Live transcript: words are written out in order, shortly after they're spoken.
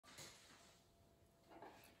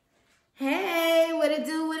Hey, what it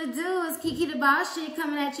do, what it do? It's Kiki the Boss Chick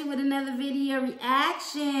coming at you with another video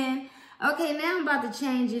reaction. Okay, now I'm about to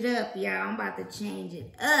change it up, y'all. I'm about to change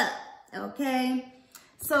it up, okay?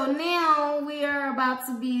 So now we are about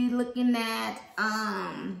to be looking at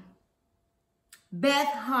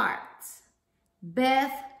Beth Hart.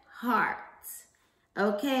 Beth Hart,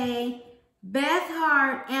 okay? Beth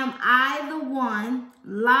Hart, Am I the One?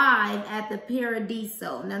 Live at the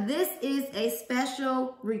Paradiso. Now this is a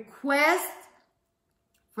special request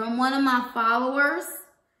from one of my followers.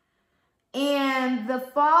 And the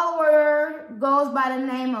follower goes by the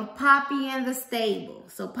name of Poppy in the Stable.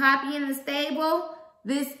 So Poppy in the Stable,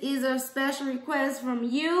 this is a special request from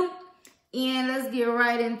you. And let's get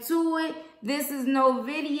right into it. This is no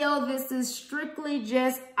video. This is strictly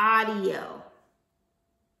just audio.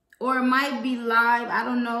 Or it might be live. I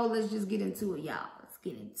don't know. Let's just get into it, y'all. Let's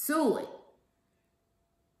get into it.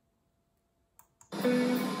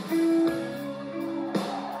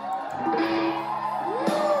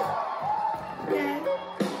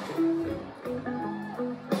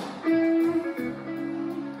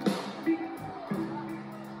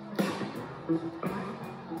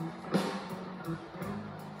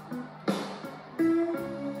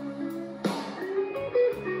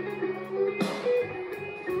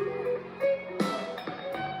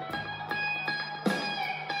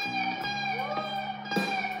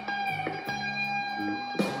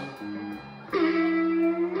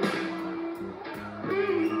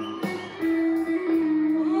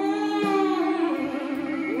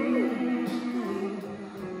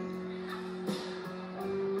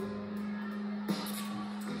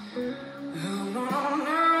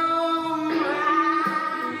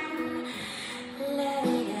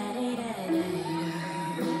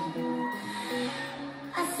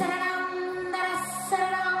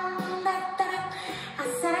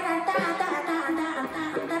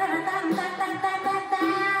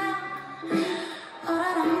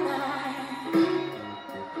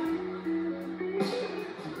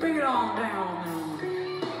 Bring it on down.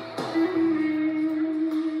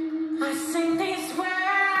 I sing these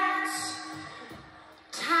words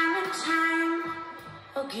time and time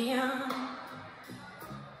again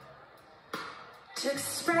to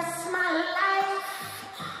express my life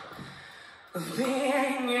of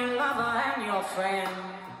being your lover and your friend.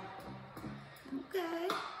 Okay.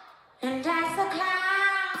 And as the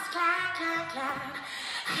clouds climb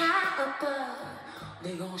high above,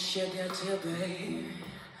 they gon' shed their tear, babe.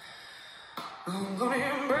 I'm gonna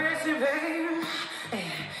embrace you, babe,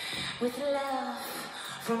 with love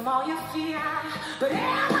from all your fear. But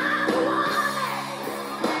am I the one?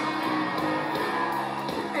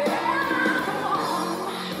 Am I the one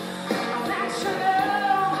that you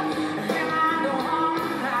love? Am I the one?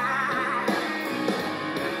 Am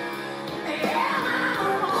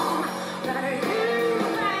I the one that you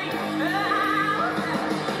think?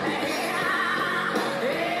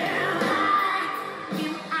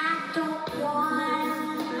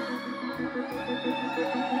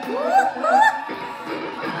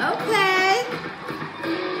 Okay.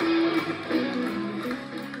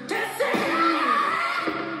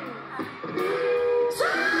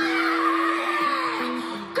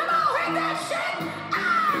 Come on, hit that shit!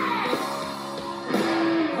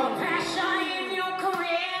 A passion in your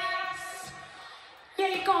careers. Yeah,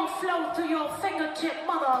 you gon' flow through your fingertip,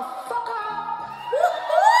 motherfucker.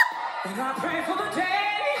 And I pray for the day.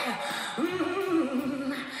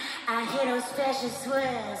 I hear those precious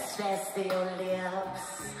words pass through your lips,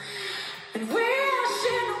 and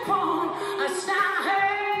wishing upon a star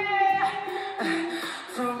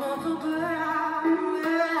from up above.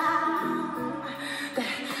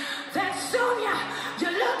 That soon you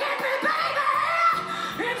look at me, baby,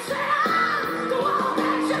 and say I'm the one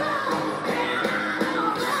that you love. Am I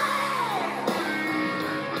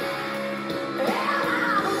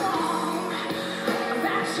the one? Am I the one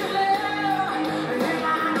that you love? Am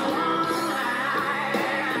I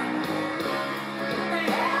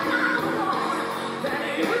the one that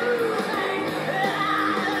you think?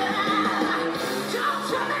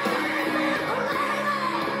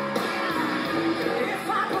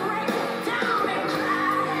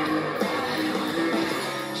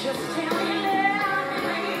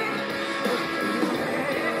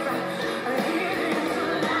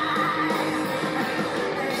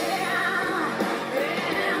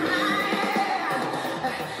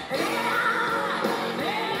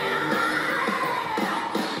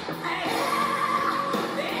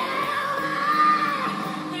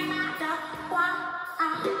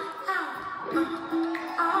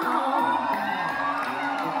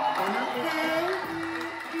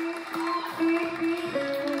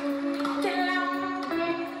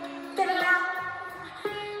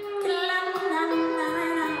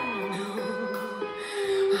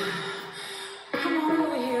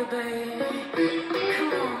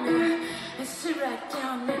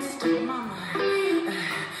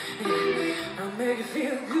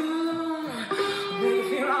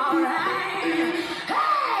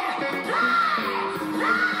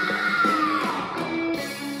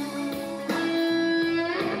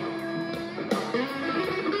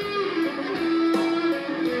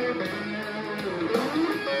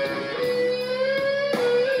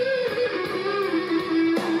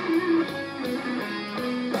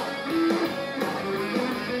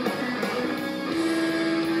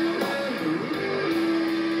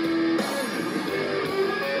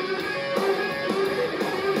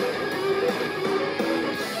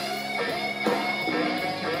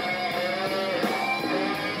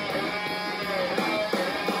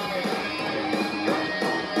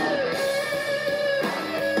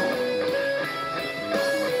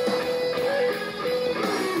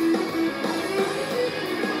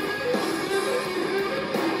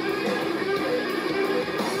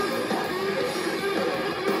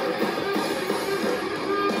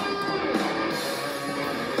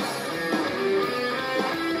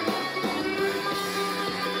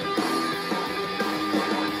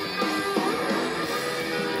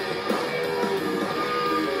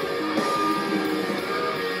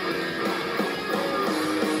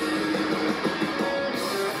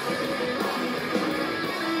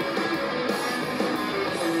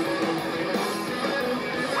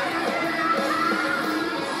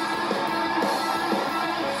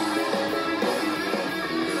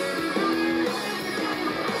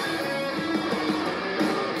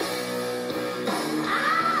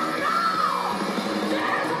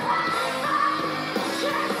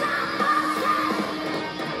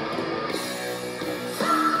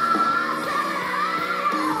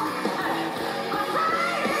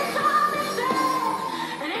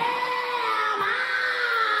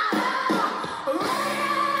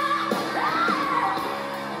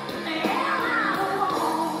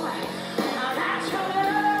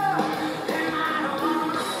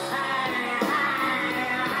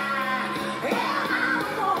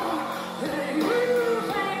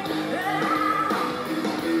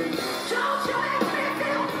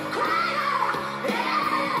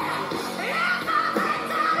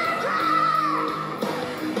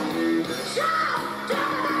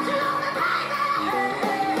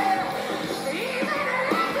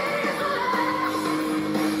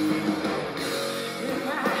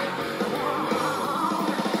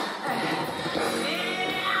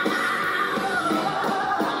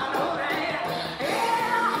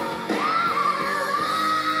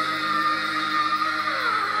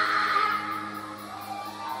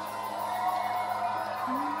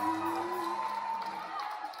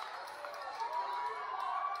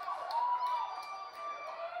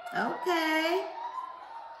 Okay.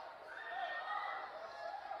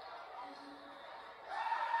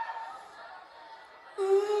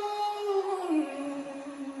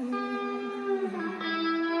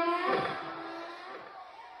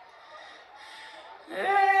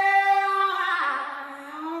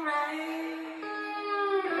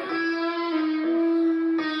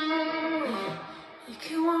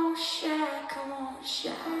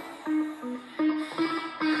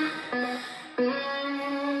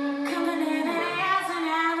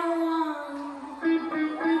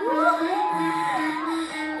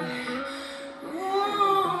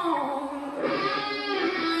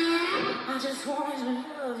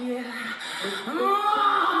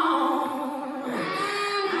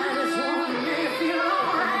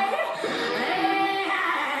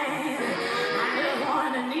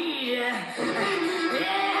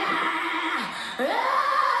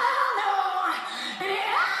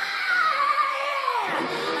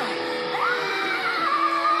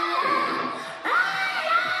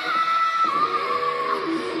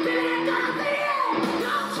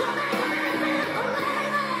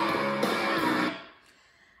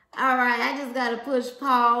 All right, I just got to push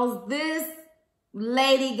pause. This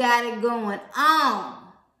lady got it going on.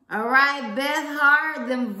 All right, Beth Hart,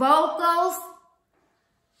 them vocals.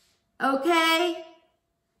 Okay.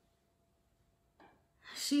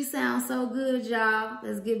 She sounds so good, y'all.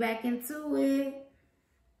 Let's get back into it.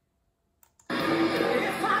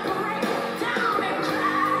 If I break down and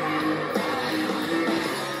cry,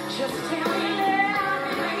 just tell me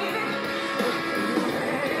now, baby.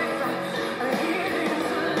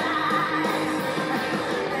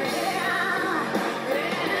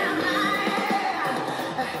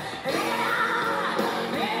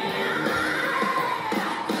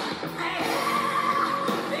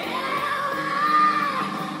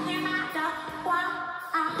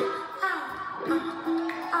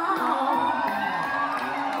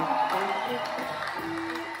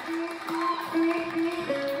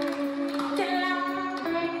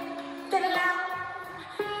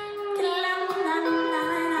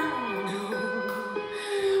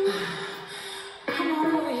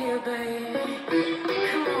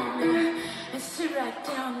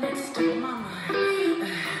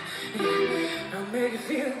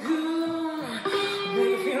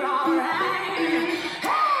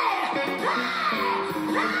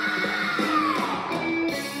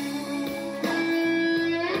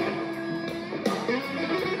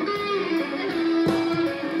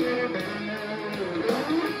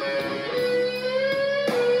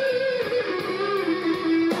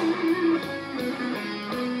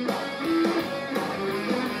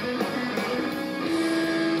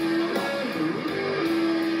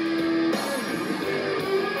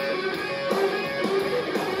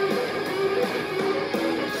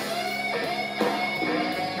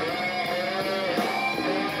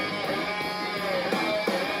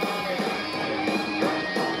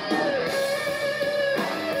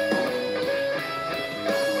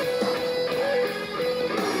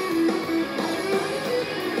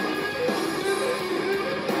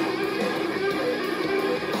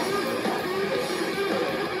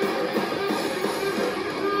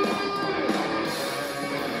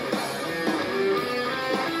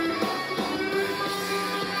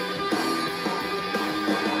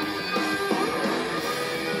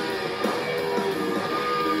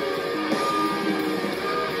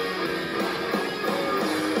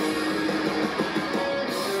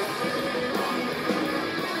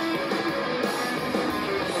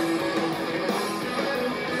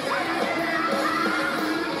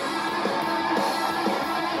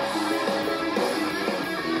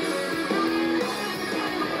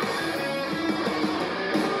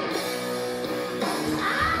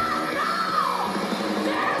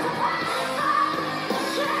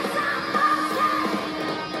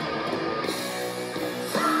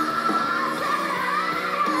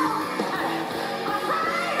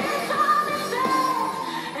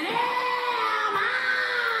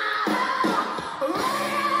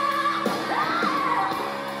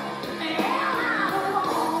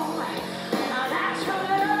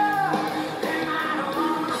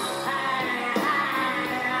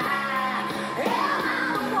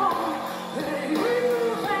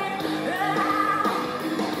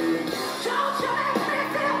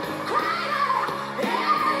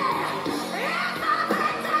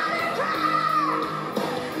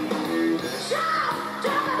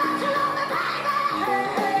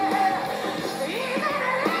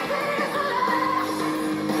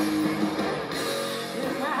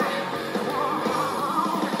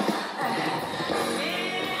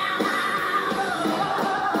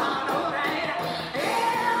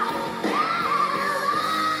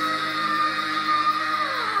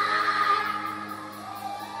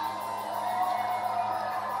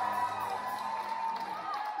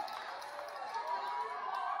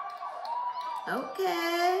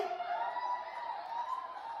 Okay.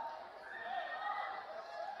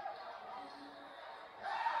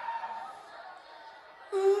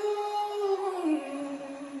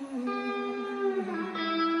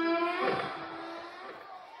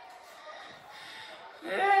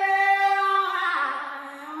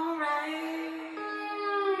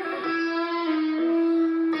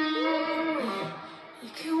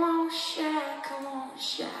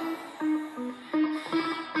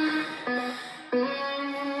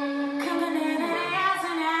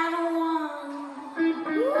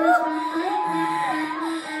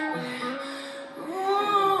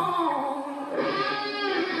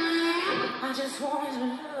 I just wanted to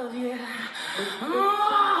love you. Oh,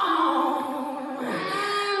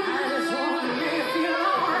 I just wanted to make you feel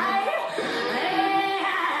alright. Hey,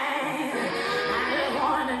 I just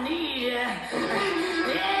wanted to need you. Yeah.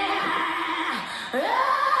 Oh,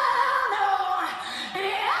 no.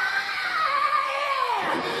 Yeah.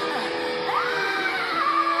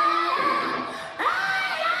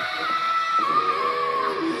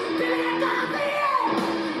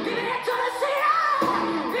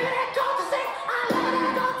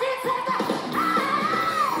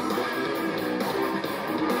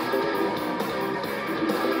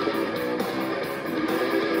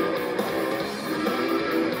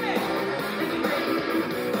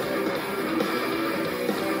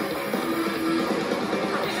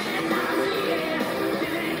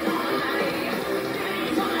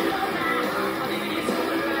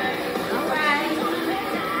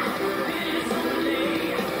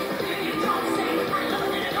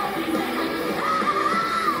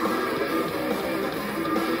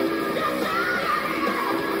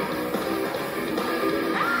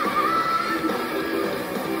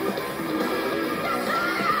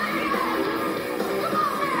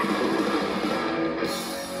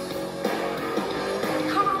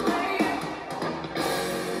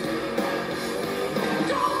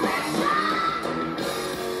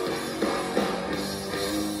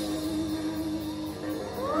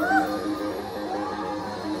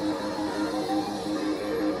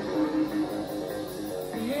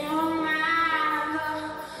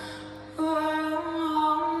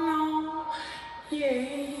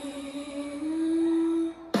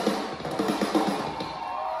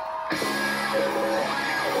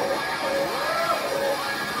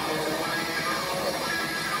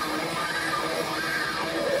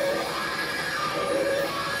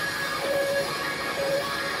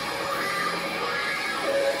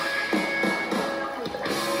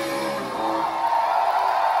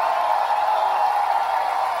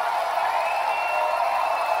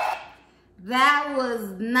 That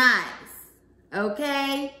was nice,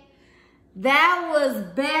 okay? That was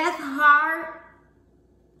Beth Hart,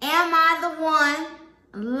 Am I the One,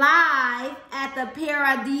 live at the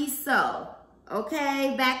Paradiso,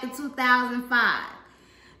 okay? Back in 2005.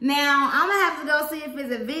 Now, I'm gonna have to go see if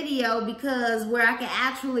it's a video because where I can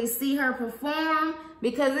actually see her perform,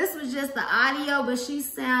 because this was just the audio, but she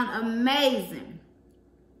sound amazing.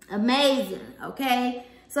 Amazing, okay?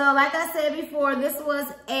 So like I said before, this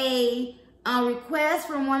was a request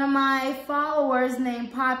from one of my followers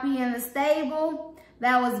named Poppy in the Stable.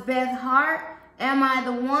 That was Beth Hart, Am I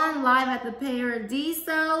the One, live at the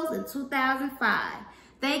Paradisos in 2005.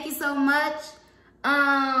 Thank you so much,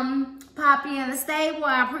 Poppy in the Stable.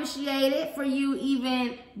 I appreciate it for you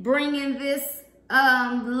even bringing this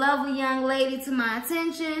lovely young lady to my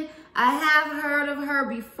attention. I have heard of her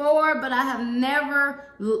before, but I have never,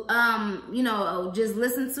 you know, just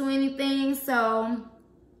listened to anything. So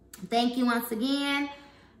thank you once again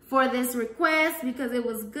for this request because it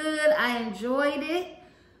was good. I enjoyed it.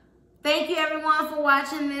 Thank you everyone for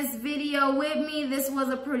watching this video with me. This was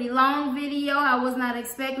a pretty long video. I was not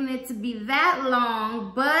expecting it to be that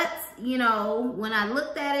long, but you know, when I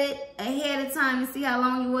looked at it ahead of time to see how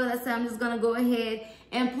long it was, I said I'm just gonna go ahead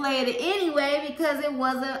and play it anyway because it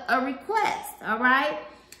was a request, all right?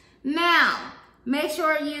 Now, make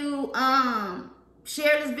sure you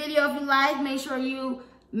share this video if you like.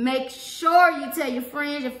 Make sure you tell your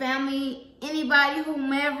friends, your family, anybody,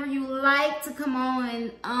 whomever you like to come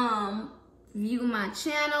on and view my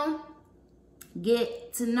channel,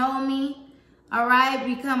 get to know me, all right?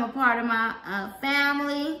 Become a part of my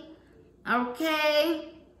family, okay?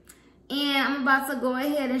 And I'm about to go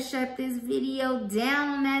ahead and shut this video down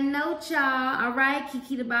on that note, y'all, all right?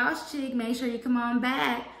 Kiki the Boss Chick, make sure you come on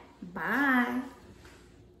back. Bye.